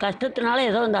இந்த கஷ்டத்தினால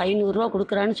ஏதோ இந்த 500 ரூபா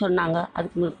கொடுக்குறேன்னு சொன்னாங்க.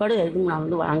 அதுக்கு முற்பாடு எதுவும்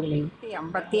நான் வாங்கலைங்க.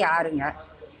 86ங்க.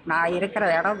 நான் இருக்கிற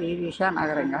இடம் விவிஷா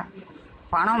நகருங்க.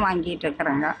 பணம் வாங்கிட்டு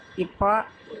இருக்கிறேங்க. இப்போ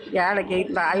ஏழைக்கு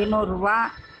இந்த 500 ரூபா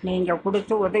நீங்கள்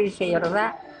கொடுத்து உதவி செய்கிறத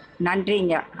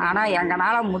நன்றிங்க. ஆனால்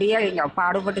எங்களால் முடியலைங்க.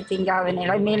 பாடுபட்டு திங்காத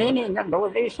நிலைமையிலே நீங்கள் இந்த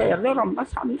உதவி செய்கிறது ரொம்ப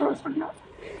சந்தோஷங்க.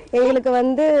 எங்களுக்கு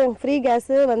ஃப்ரீ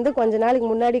கேஸு கொஞ்ச நாளைக்கு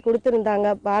முன்னாடி கொடுத்துருந்தாங்க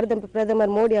பாரத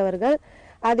பிரதமர் மோடி அவர்கள்.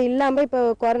 அது இல்லாமல் இப்போ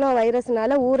கொரோனா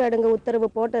வைரஸ்னால ஊரடங்கு உத்தரவு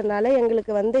போட்டதுனால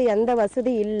எங்களுக்கு எந்த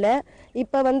வசதி இல்லை.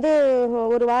 இப்போ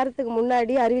ஒரு வாரத்துக்கு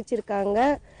முன்னாடி அறிவிச்சிருக்காங்க,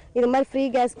 இது மாதிரி ஃப்ரீ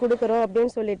கேஸ் கொடுக்குறோம்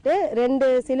அப்படின்னு சொல்லிட்டு 2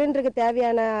 சிலிண்டருக்கு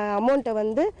தேவையான அமௌண்ட்டை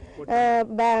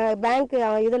பேங்க்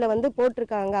இதில்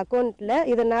போட்டிருக்காங்க அக்கௌண்ட்டில்.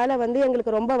 இதனால்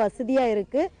எங்களுக்கு ரொம்ப வசதியாக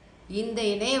இருக்குது. இந்த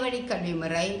இணையவழி கல்வி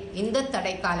முறை இந்த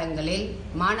தடைக்காலங்களில்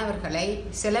மாணவர்களை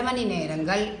சில மணி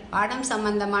நேரங்கள் பாடம்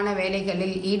சம்பந்தமான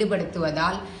வேலைகளில்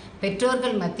ஈடுபடுத்துவதால்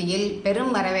பெற்றோர்கள் மத்தியில்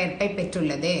பெரும் வரவேற்பை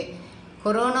பெற்றுள்ளது.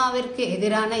 கொரோனாவிற்கு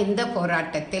எதிரான இந்த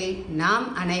போராட்டத்தில் நாம்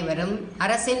அனைவரும்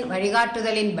அரசின்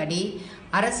வழிகாட்டுதலின்படி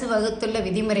அரசு வகுத்துள்ள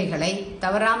விதிமுறைகளை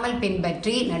தவறாமல்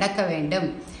பின்பற்றி நடக்க வேண்டும்.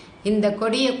 இந்த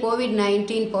கொடிய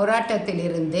கோவிட்-19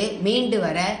 போராட்டத்திலிருந்து மீண்டு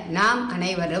வர நாம்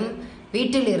அனைவரும்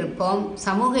வீட்டில் இருப்போம்,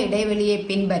 சமூக இடைவெளியை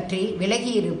பின்பற்றி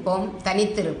விலகி இருப்போம்,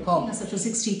 தனித்திருப்போம். As a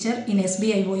physics teacher in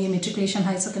SBIOA Matriculation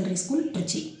High Secondary School,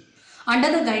 Trichy. Under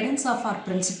the guidance of our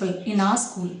principal in our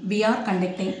school, we are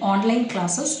conducting online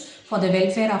classes for the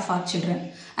welfare of our children.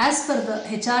 As per the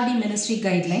HRD ministry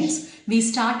guidelines, we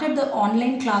started the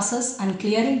online classes and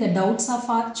clearing the doubts of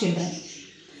our children.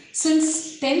 Since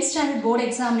 10th standard board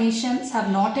examinations have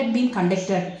not yet been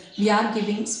conducted, we are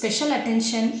giving special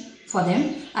attention for them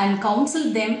and counsel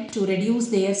them to reduce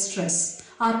their stress.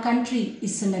 Our country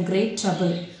is in a great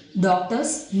trouble.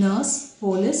 Doctors, nurse,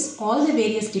 police, all the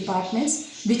various departments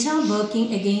which are working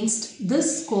against this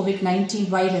COVID-19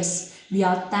 virus, we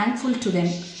are thankful to them.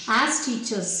 As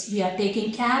teachers, we are taking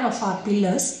care of our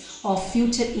pillars of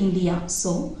future India.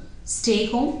 So, stay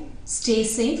home, stay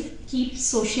safe, keep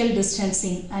social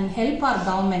distancing and help our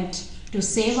government to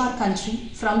save our country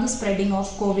from the spreading of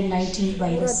COVID-19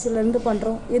 virus. இருந்து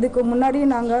பண்றோம். இதுக்கு முன்னாடி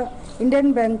நாங்க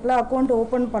Indian பேங்க்ல account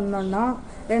open பண்ணோம்னா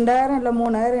 2000 இல்ல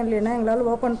 3000 இல்லைன்னா எங்களால்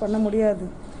ஓபன் பண்ண முடியாது.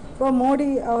 இப்போ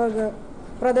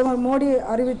பிரதமர் மோடி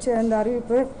அறிவிச்ச அந்த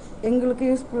அறிவிப்பு எங்களுக்கு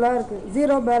யூஸ்ஃபுல்லாக இருக்குது.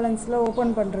 0 பேலன்ஸில்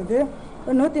ஓப்பன் பண்ணுறது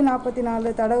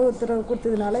 144 தடவை உத்தரவு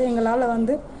கொடுத்ததுனால எங்களால்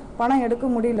பணம் எடுக்க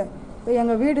முடியல. இப்போ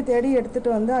எங்கள் வீடு தேடி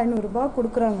எடுத்துகிட்டு 500 ரூபாய்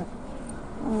கொடுக்குறாங்க.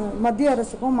 மத்திய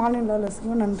அரசுக்கும் மாநில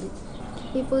அரசுக்கும் நன்றி.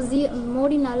 இப்போ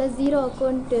மோடினால 0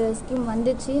 அக்கௌண்ட் ஸ்கீம்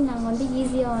வந்துச்சு. நாங்கள்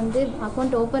ஈஸியாக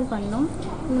அக்கௌண்ட் ஓப்பன் பண்ணோம்.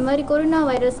 இந்த மாதிரி கொரோனா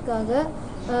வைரஸ்க்காக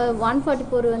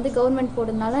 144 கவர்மெண்ட்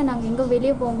போடுறதுனால நாங்கள் எங்கே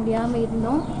வெளியே போக முடியாமல்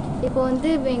இருந்தோம். இப்போ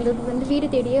எங்களுக்கு வீடு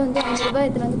தேடியே 500 ரூபாய்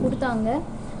எடுத்துகிட்டு கொடுத்தாங்க.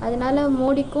 அதனால்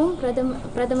மோடிக்கும்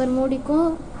பிரதமர் மோடிக்கும்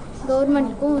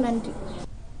கவர்மெண்ட்டுக்கும் நன்றி.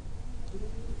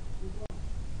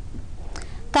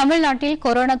 தமிழ்நாட்டில்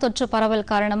கொரோனா தொற்று பரவல்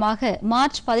காரணமாக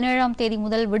மார்ச் 17ஆம் தேதி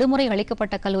முதல் விடுமுறை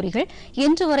அளிக்கப்பட்ட கல்லூரிகள்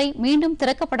இன்று வரை மீண்டும்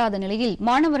திறக்கப்படாத நிலையில்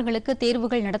மாணவர்களுக்கு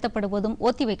தேர்வுகள் நடத்தப்படுவதும்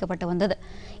ஒத்திவைக்கப்பட்டு வந்தது.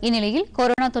 இந்நிலையில்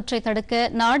கொரோனா தொற்றை தடுக்க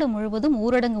நாடு முழுவதும்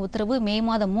ஊரடங்கு உத்தரவு மே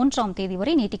மாதம் 3ஆம் தேதி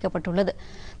வரை நீட்டிக்கப்பட்டுள்ளது.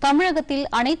 தமிழகத்தில்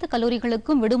அனைத்து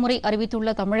கல்லூரிகளுக்கும் விடுமுறை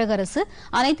அறிவித்துள்ள தமிழக அரசு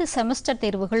அனைத்து செமஸ்டர்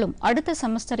தேர்வுகளும் அடுத்த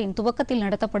செமஸ்டரின் துவக்கத்தில்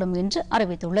நடத்தப்படும் என்று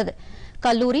அறிவித்துள்ளது.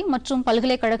 கல்லூரி மற்றும்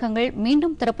பல்கலைக்கழகங்கள்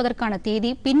மீண்டும் திறப்பதற்கான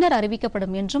தேதி பின்னர்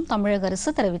அறிவிக்கப்படும் என்றும் தமிழக அரசு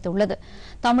தெரிவித்துள்ளது.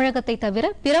 தமிழகத்தை தவிர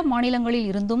பிற மாநிலங்களில்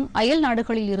இருந்தும் அயல்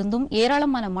நாடுகளில் இருந்தும்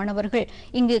ஏராளமான மாணவர்கள்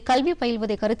இங்கு கல்வி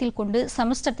பயில்வதை கருத்தில் கொண்டு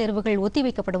செமஸ்டர் தேர்வுகள்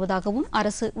ஒத்திவைக்கப்படுவதாகவும்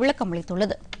அரசு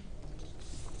விளக்கமளித்துள்ளது.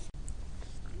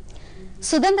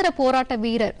 சுதந்திர போராட்ட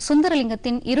வீரர்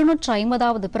சுந்தரலிங்கத்தின்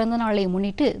 250வது பிறந்த நாளை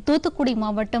முன்னிட்டு தூத்துக்குடி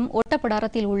மாவட்டம்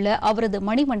ஒட்டப்பிடாரத்தில் உள்ள அவரது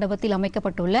மணிமண்டபத்தில்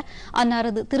அமைக்கப்பட்டுள்ள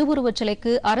அன்னாரது திருவுருவச்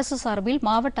சிலைக்கு அரசு சார்பில்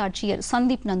மாவட்ட ஆட்சியர்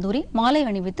சந்தீப் நந்தூரி மாலை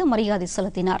அணிவித்து மரியாதை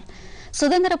செலுத்தினார்.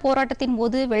 சுதந்திர போராட்டத்தின்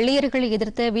போது வெள்ளையர்களை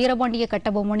எதிர்த்த வீரபாண்டிய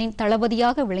கட்டபொம்மனின்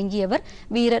தளபதியாக விளங்கியவர்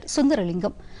வீரர்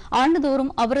சுந்தரலிங்கம்.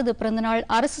 ஆண்டுதோறும் அவரது பிறந்தநாள்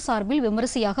அரசு சார்பில்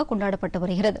விமரிசையாக கொண்டாடப்பட்டு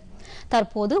வருகிறது.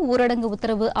 தற்போது ஊரடங்கு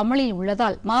உத்தரவு அமலில்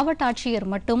உள்ளதால் மாவட்ட ஆட்சியர்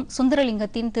மட்டும்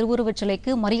சுந்தரலிங்கத்தின் திருவுருவச்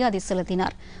சிலைக்கு மரியாதை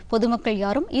செலுத்தினார். பொதுமக்கள்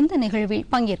யாரும் இந்த நிகழ்வில்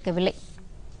பங்கேற்கவில்லை.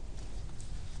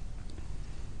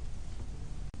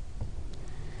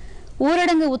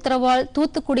 ஊரடங்கு உத்தரவால்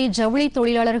தூத்துக்குடி ஜவுளி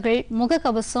தொழிலாளர்கள்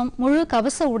முகக்கவசம், முழு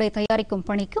கவச உடை தயாரிக்கும்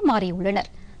பணிக்கு மாறியுள்ளனர்.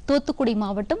 தூத்துக்குடி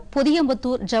மாவட்டம்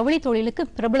புதியம்புத்தூர் ஜவுளி தொழிலுக்கு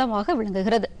பிரபலமாக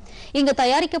விளங்குகிறது. இங்கு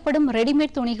தயாரிக்கப்படும்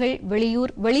ரெடிமேட் துணிகள்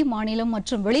வெளியூர், வெளி மாநிலம்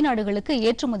மற்றும் வெளிநாடுகளுக்கு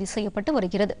ஏற்றுமதி செய்யப்பட்டு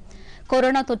வருகிறது.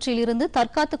 கொரோனா தொற்றிலிருந்து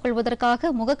தற்காத்துக்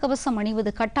கொள்வதற்காக முகக்கவசம்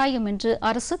அணிவது கட்டாயம் என்று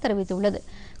அரசு தெரிவித்துள்ளது.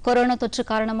 கொரோனா தொற்று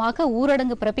காரணமாக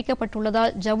ஊரடங்கு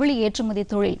பிறப்பிக்கப்பட்டுள்ளதால் ஜவுளி ஏற்றுமதி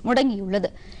தொழில் முடங்கியுள்ளது.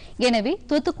 எனவே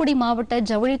தூத்துக்குடி மாவட்ட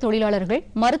ஜவுளி தொழிலாளர்கள்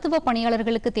மருத்துவ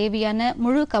பணியாளர்களுக்கு தேவையான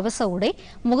முழு கவச உடை,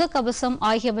 முகக்கவசம்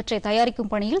ஆகியவற்றை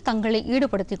தயாரிக்கும் பணியில் தங்களை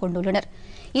ஈடுபடுத்திக் கொண்டுள்ளனர்.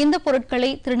 இந்த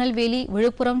பொருட்களை திருநெல்வேலி,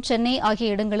 விழுப்புரம், சென்னை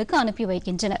ஆகிய இடங்களுக்கு அனுப்பி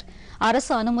வைக்கின்றனர்.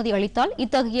 அரசு அனுமதி அளித்தால்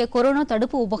இத்தகைய கொரோனா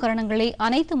தடுப்பு உபகரணங்களை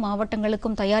அனைத்து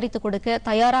மாவட்டங்களுக்கும் தயாரித்துக் கொடுக்க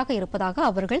தயாராக இருப்பதாக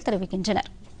அவர்கள் தெரிவிக்கின்றனர்.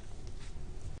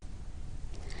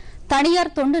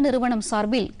 தனியார் தொண்டு நிறுவனம்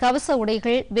சார்பில் கவச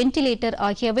உடைகள், வெண்டிலேட்டர்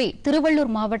ஆகியவை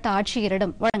திருவள்ளூர் மாவட்ட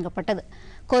ஆட்சியரிடம் வழங்கப்பட்டது.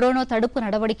 கொரோனா தடுப்பு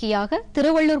நடவடிக்கையாக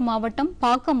திருவள்ளூர் மாவட்டம்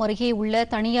பாக்கம் அருகே உள்ள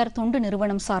தனியார் தொண்டு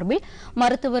நிறுவனம் சார்பில்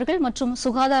மருத்துவர்கள் மற்றும்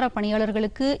சுகாதார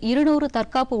பணியாளர்களுக்கு 200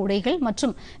 தற்காப்பு உடைகள்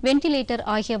மற்றும் வெண்டிலேட்டர்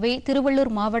ஆகியவை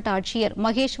திருவள்ளூர் மாவட்ட ஆட்சியர்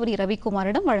மகேஸ்வரி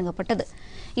ரவிக்குமாரிடம் வழங்கப்பட்டது.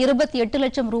 28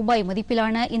 லட்சம் ரூபாய்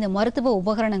மதிப்பிலான இந்த மருத்துவ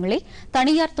உபகரணங்களை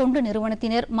தனியார் தொண்டு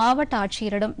நிறுவனத்தினர் மாவட்ட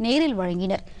ஆட்சியரிடம் நேரில்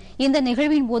வழங்கினர். இந்த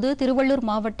நிகழ்வின் போது திருவள்ளூர்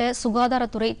மாவட்ட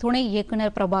சுகாதாரத்துறை துணை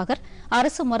இயக்குநர் பிரபாகர்,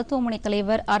 அரசு மருத்துவமனை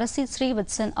தலைவர் அரசி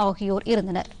ஸ்ரீவத்சன் ஆகியோர்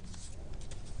இருந்தனர்.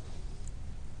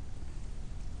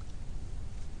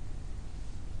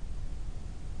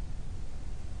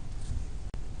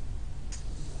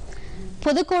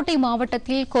 புதுக்கோட்டை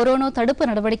மாவட்டத்தில் கொரோனா தடுப்பு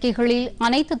நடவடிக்கைகளில்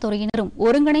அனைத்து துறையினரும்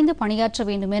ஒருங்கிணைந்து பணியாற்ற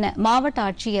வேண்டும் என மாவட்ட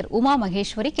ஆட்சியர் உமா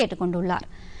மகேஸ்வரி கேட்டுக் கொண்டுள்ளார்.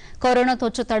 கொரோனா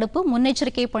தொற்று தடுப்பு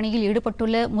முன்னெச்சரிக்கை பணியில்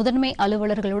ஈடுபட்டுள்ள முதன்மை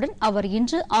அலுவலர்களுடன் அவர்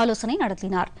இன்று ஆலோசனை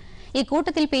நடத்தினார்.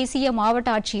 இக்கூட்டத்தில் பேசிய மாவட்ட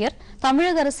ஆட்சியர்,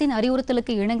 தமிழக அரசின்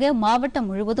அறிவுறுத்தலுக்கு இணங்க மாவட்டம்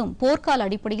முழுவதும் போர்க்கால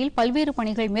அடிப்படையில் பல்வேறு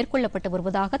பணிகள் மேற்கொள்ளப்பட்டு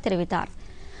வருவதாக தெரிவித்தார்.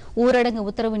 ஊரடங்கு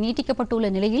உத்தரவு நீட்டிக்கப்பட்டுள்ள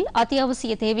நிலையில்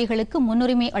அத்தியாவசிய தேவைகளுக்கு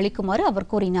முன்னுரிமை அளிக்குமாறு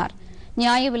அவர் கூறினார்.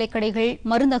 நியாய விலைக்கடைகள்,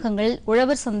 மருந்தகங்கள்,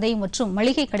 உழவர் சந்தை மற்றும்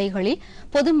மளிகை கடைகளில்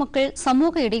பொதுமக்கள்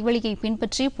சமூக இடைவெளியை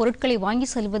பின்பற்றி பொருட்களை வாங்கி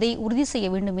செல்வதை உறுதி செய்ய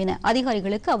வேண்டும் என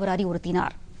அதிகாரிகளுக்கு அவர்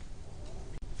அறிவுறுத்தினார்.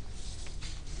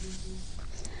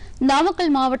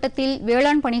 நாமக்கல் மாவட்டத்தில்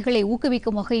வேளாண் பணிகளை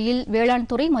ஊக்குவிக்கும் வகையில் வேளாண்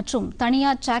துறை மற்றும்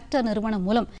தனியார் டிராக்டர் நிறுவனம்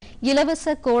மூலம் இலவச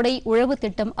கோடை உழவு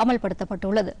திட்டம்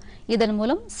அமல்படுத்தப்பட்டுள்ளது. இதன்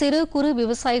மூலம் சிறு குறு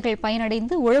விவசாயிகள்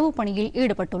பயனடைந்து உழவு பணியில்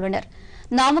ஈடுபட்டுள்ளனர்.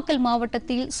 நாமக்கல்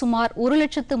மாவட்டத்தில் சுமார்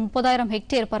 1,30,000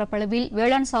 ஹெக்டேர் பரப்பளவில்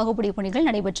வேளாண் சாகுபடி பணிகள்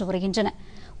நடைபெற்று வருகின்றன.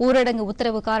 ஊரடங்கு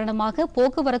உத்தரவு காரணமாக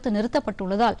போக்குவரத்து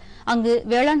நிறுத்தப்பட்டுள்ளதால் அங்கு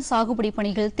வேளாண் சாகுபடி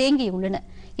பணிகள் தேங்கியுள்ளன.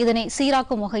 இதனை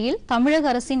சீராக்கும் வகையில் தமிழக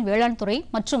அரசின் வேளாண் துறை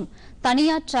மற்றும்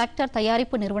தனியார் டிராக்டர்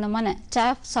தயாரிப்பு நிறுவனமான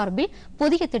டாப் சார்பில்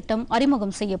புதிய திட்டம்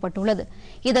அறிமுகம் செய்யப்பட்டுள்ளது.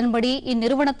 இதன்படி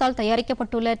இந்நிறுவனத்தால்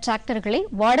தயாரிக்கப்பட்டுள்ள டிராக்டர்களை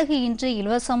வாடகையின்றி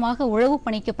இலவசமாக உழவு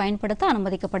பணிக்கு பயன்படுத்த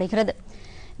அனுமதிக்கப்படுகிறது.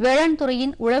 வேளாண்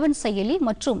துறையின் உழவன் செயலி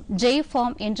மற்றும் ஜெய்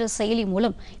ஃபார்ம் என்ற செயலி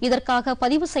மூலம் இதற்காக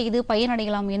பதிவு செய்து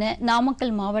பயனடையலாம் என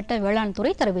நாமக்கல் மாவட்ட வேளாண்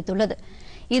துறை தெரிவித்துள்ளது.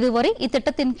 இதுவரை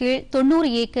இத்திட்டத்தின் கீழ் 90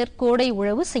 ஏக்கர் கோடை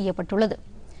உழவு செய்யப்பட்டுள்ளது.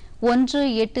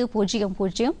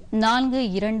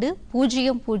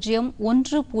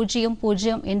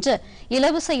 180042001010 என்ற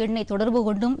இலவச எண்ணை தொடர்பு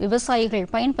கொண்டும்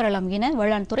விவசாயிகள் பயன்பெறலாம் என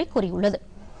வேளாண் துறை கூறியுள்ளது.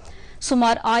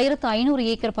 சுமார் 1500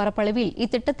 ஏக்கர் பரப்பளவில்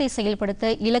இத்திட்டத்தை செயல்படுத்த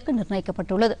இலக்கு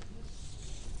நிர்ணயிக்கப்பட்டுள்ளது.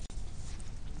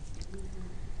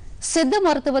 சித்த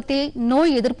மருத்துவத்தில்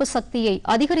நோய் எதிர்ப்பு சக்தியை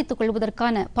அதிகரித்துக்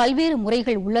கொள்வதற்கான பல்வேறு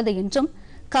முறைகள் உள்ளது என்றும்,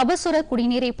 கபசுர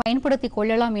குடிநீரை பயன்படுத்திக்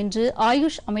கொள்ளலாம் என்று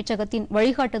ஆயுஷ் அமைச்சகத்தின்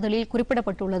வழிகாட்டுதலில்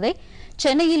குறிப்பிடப்பட்டுள்ளதை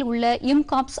சென்னையில் உள்ள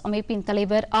இம்காப்ஸ் அமைப்பின்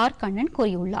தலைவர் ஆர் கண்ணன்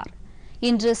கூறியுள்ளார்.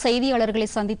 இன்று செய்தியாளர்களை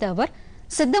சந்தித்த அவர்,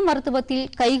 சித்த மருத்துவத்தில்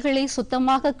கைகளை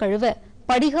சுத்தமாக கழுவ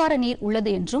படிகார நீர்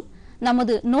உள்ளது என்றும்,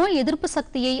 நமது நோய் எதிர்ப்பு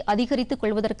சக்தியை அதிகரித்துக்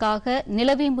கொள்வதற்காக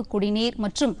நிலவேம்பு குடிநீர்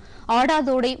மற்றும்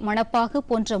ஆடாதோடை மணப்பாகு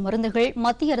போன்ற மருந்துகள்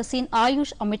மத்திய அரசின்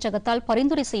ஆயுஷ் அமைச்சகத்தால்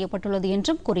பரிந்துரை செய்யப்பட்டுள்ளது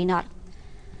என்றும் கூறினார்.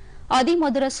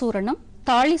 அதிமதுர சூரணம்,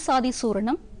 தாளிசாதி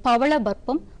சூரணம், பவள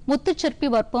பற்பம், முத்துச்செர்ப்பி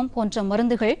பற்பம் போன்ற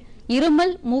மருந்துகள்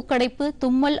இருமல், மூக்கடைப்பு,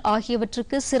 தும்மல்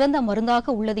ஆகியவற்றுக்கு சிறந்த மருந்தாக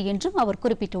உள்ளது என்றும் அவர்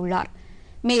குறிப்பிட்டுள்ளார்.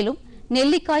 மேலும்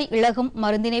நெல்லிக்காய் இலகம்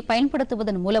மருந்தினை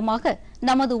பயன்படுத்துவதன் மூலமாக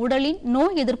நமது உடலின்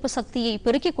நோய் எதிர்ப்பு சக்தியை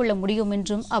பெருக்கிக் கொள்ள முடியும்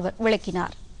என்றும் அவர்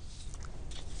விளக்கினார்.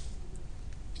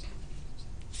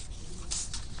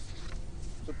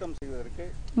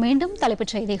 மீண்டும்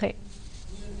தலைப்புச் செய்திகள்.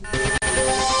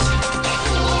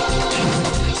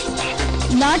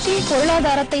 நாட்டில்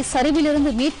பொருளாதாரத்தை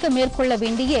சரிவிலிருந்து மீட்க மேற்கொள்ள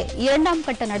வேண்டிய 2ஆம்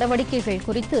கட்ட நடவடிக்கைகள்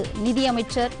குறித்து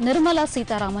நிதியமைச்சர் நிர்மலா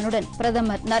சீதாராமனுடன்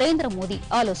பிரதமர் நரேந்திர மோடி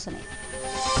ஆலோசனை.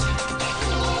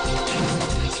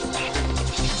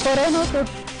 கொரோனா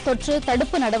தொற்று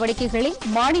தடுப்பு நடவடிக்கைகளை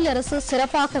மாநில அரசு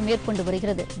சிறப்பாக மேற்கொண்டு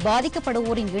வருகிறது.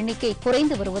 பாதிக்கப்படுவோரின் எண்ணிக்கை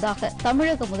குறைந்து வருவதாக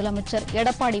தமிழக முதலமைச்சர்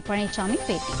எடப்பாடி பழனிசாமி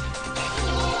பேட்டி.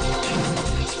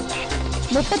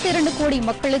 32 கோடி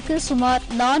மக்களுக்கு சுமார்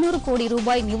 400 கோடி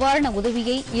ரூபாய் நிவாரண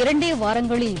உதவியை 2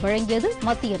 வாரங்களில் வழங்கியது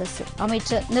மத்திய அரசு.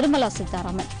 அமைச்சர் நிர்மலா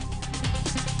சீதாராமன்.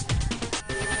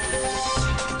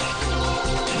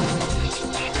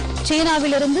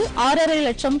 சீனாவிலிருந்து 6.5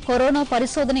 லட்சம் கொரோனா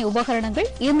பரிசோதனை உபகரணங்கள்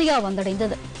இந்தியா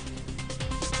வந்தடைந்தது.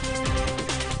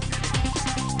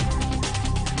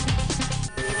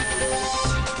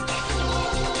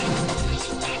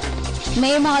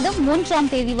 மே மாதம் 3ஆம்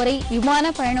தேதி வரை விமான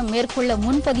பயணம் மேற்கொள்ள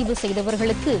முன்பதிவு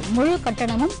செய்தவர்களுக்கு முழு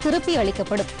கட்டணமும் திருப்பி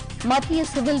அளிக்கப்படும். மத்திய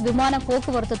சிவில் விமான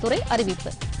போக்குவரத்து துறை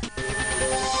அறிவிப்பு.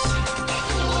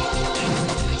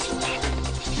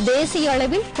 தேசிய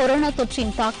அளவில் கொரோனா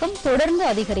தொற்றின் தாக்கம் தொடர்ந்து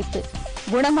அதிகரிப்பு.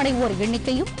 குணமடைவோர்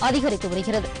எண்ணிக்கையும் அதிகரித்து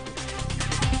வருகிறது.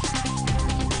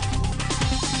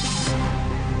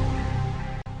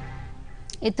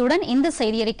 இத்துடன் இந்த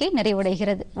செய்தியறிக்கை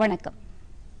நிறைவடைகிறது. வணக்கம்.